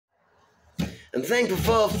I'm thankful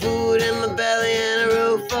for food in my belly and a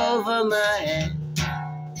roof over my head,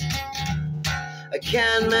 a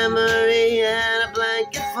canned memory and a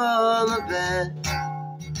blanket for my bed.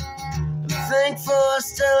 I'm thankful I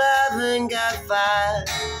still haven't got fired,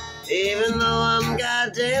 even though I'm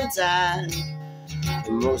goddamn tired.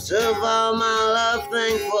 And most of all my love,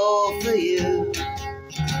 thankful for you.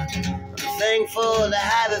 I'm thankful to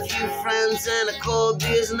have a few friends and a cold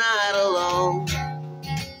beer's night alone.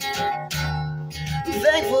 I'm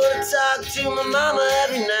thankful to talk to my mama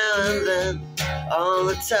every now and then on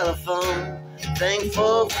the telephone.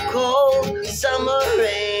 Thankful for cold summer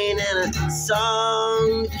rain and a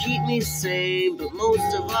song to keep me sane. But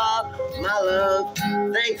most of all, my love,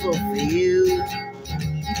 thankful for you.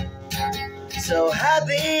 So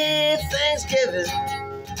happy Thanksgiving,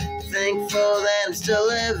 thankful that I'm still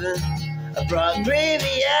living. I brought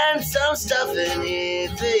gravy and some stuffing here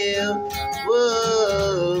for you.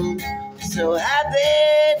 Whoa. So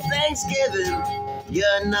happy Thanksgiving,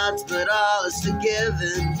 you're nuts but all is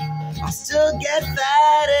forgiven. I'll still get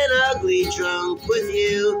fat and ugly drunk with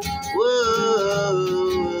you. Whoa.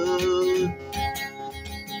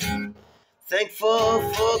 Thankful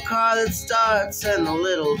for a car that starts and a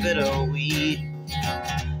little bit of weed.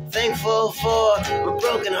 Thankful for my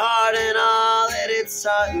broken heart and all that it's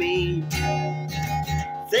taught me.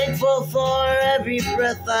 Thankful for every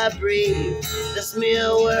breath I breathe. This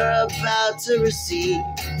meal we're about to receive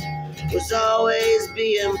was always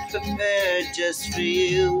being prepared just for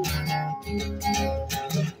you.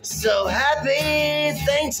 So happy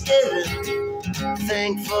Thanksgiving,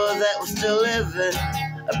 thankful that we're still living.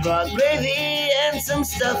 I brought gravy and some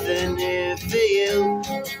stuffing here for you.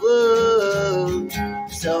 Whoa.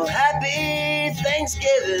 So happy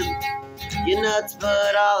Thanksgiving, you're nuts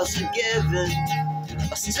but all is forgiven.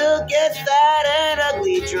 I'll still get fat and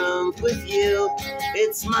ugly drunk with you.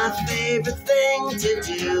 It's my favorite thing to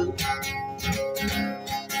do.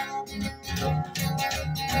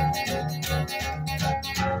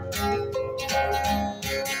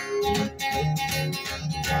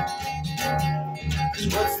 'Cause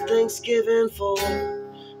what's Thanksgiving for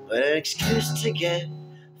but an excuse to get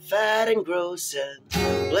fat and gross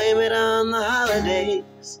and blame it on the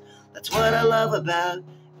holidays? That's what I love about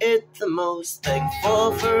it the most.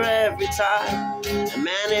 Thankful for every time I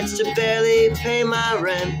managed to barely pay my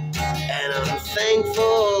rent, and I'm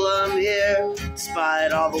thankful I'm here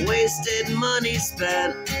despite all the wasted money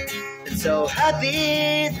spent. And so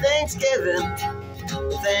happy Thanksgiving,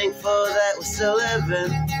 thankful that we're still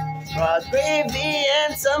living. Brought gravy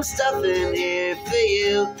and some stuffing here for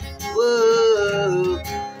you. Woo.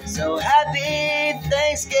 So happy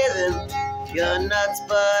Thanksgiving, you're nuts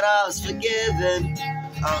but all is forgiven.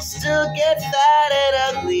 I'll still get fat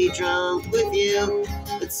and ugly drunk with you.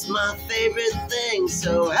 It's my favorite thing.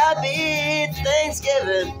 So happy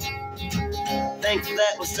Thanksgiving, thankful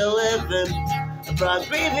that we're still living. I brought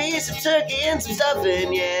gravy, some turkey, and some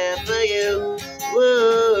stuffing, yeah, for you.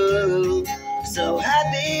 Woo. So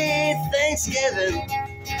happy Thanksgiving,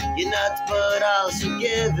 you're nuts but all is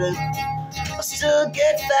forgiven. I'll still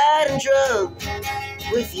get fat and drunk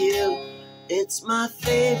with you. It's my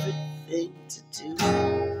favorite thing to do.